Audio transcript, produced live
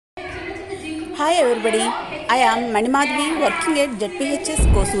Hi everybody, I am madhavi working at ZPHS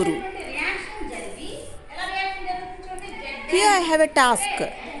Kosuru. Here I have a task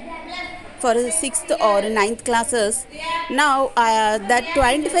for 6th or 9th classes. Now that to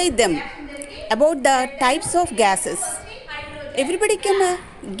identify them about the types of gases. Everybody can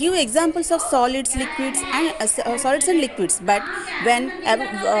give examples of solids, liquids and solids and liquids. But when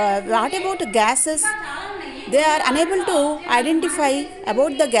what about gases? They are unable to identify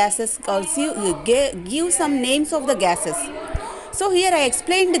about the gases. Also give some names of the gases. So here I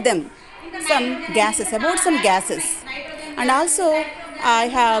explained them some gases about some gases, and also I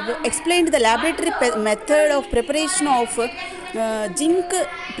have explained the laboratory method of preparation of zinc,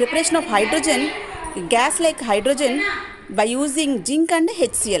 preparation of hydrogen, gas like hydrogen by using zinc and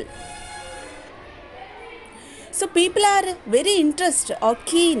HCl. So people are very interested or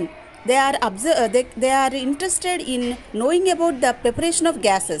keen. They are interested in knowing about the preparation of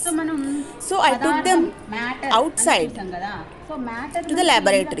gases. So I took them outside to the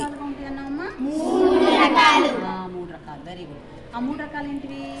laboratory.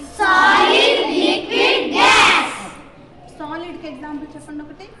 Solid, liquid, gas. Solid ke example cheppandi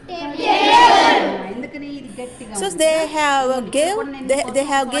okati. So they have gave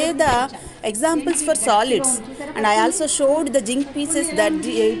the examples for solids, and I also showed the zinc pieces that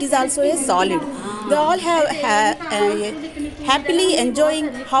it is also a solid. They all have happily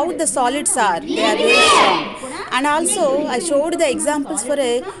enjoying how the solids are. They are very strong. And also I showed the examples for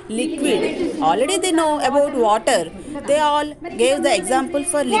a liquid. Already they know about water. They all gave the example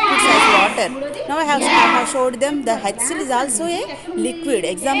for liquids as water. Now I have showed them the HCl is also a liquid.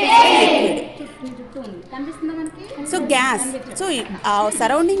 Example for a liquid. So gas. So our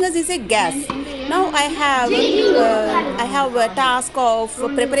surrounding us is a gas. Now I have a task of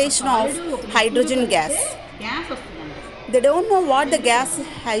preparation of hydrogen gas. They don't know what the gas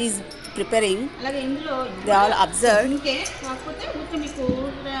is preparing. They all observed.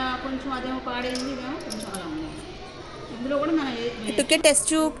 I took a test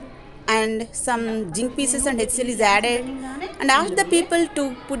tube and some zinc pieces and HCl is added, and asked the people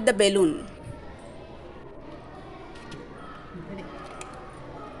to put the balloon.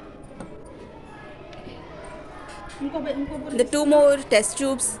 The two more test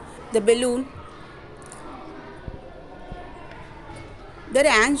tubes, the balloon. They are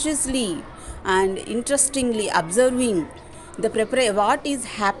anxiously and interestingly observing the what is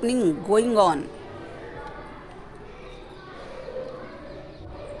happening, going on.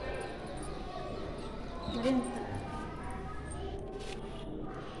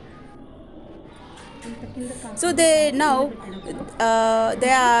 So they now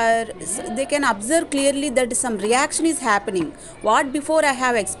they can observe clearly that some reaction is happening. What before I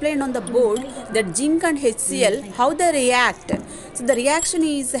have explained on the board, that zinc and HCl, how they react. So the reaction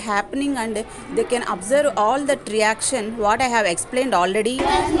is happening, and they can observe all that reaction what I have explained already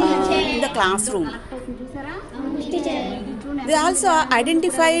in the classroom. They also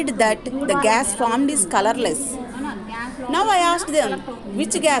identified that the gas formed is colorless. Now I asked them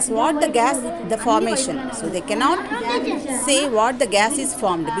which gas, what the gas, the formation. So they cannot say what the gas is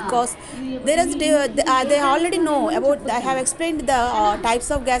formed, because they already know about. I have explained the types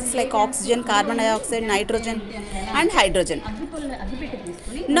of gases like oxygen, carbon dioxide, nitrogen and hydrogen.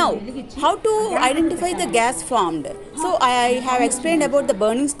 Now, how to identify the gas formed? So I have explained about the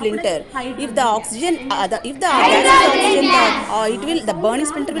burning splinter. If the oxygen, if the gas is oxygen, the burning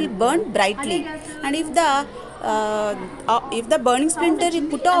splinter will burn brightly, and if the burning splinter is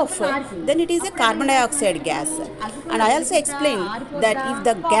put off, then it is a carbon dioxide gas. And I also explained that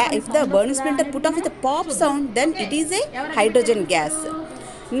if the burning splinter put off with a pop sound, then it is a hydrogen gas.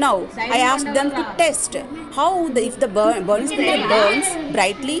 Now I asked them to test how if the burning splinter burns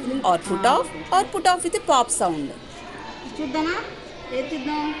brightly or put off with a pop sound.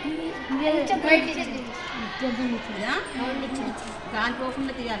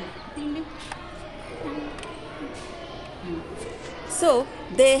 So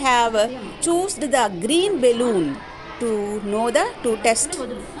they have chosen the green balloon to test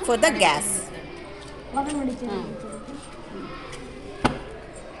for the gas.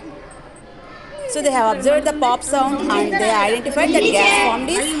 So they have observed the pop sound, and they identified that gas formed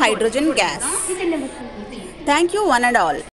is hydrogen gas. Thank you one and all.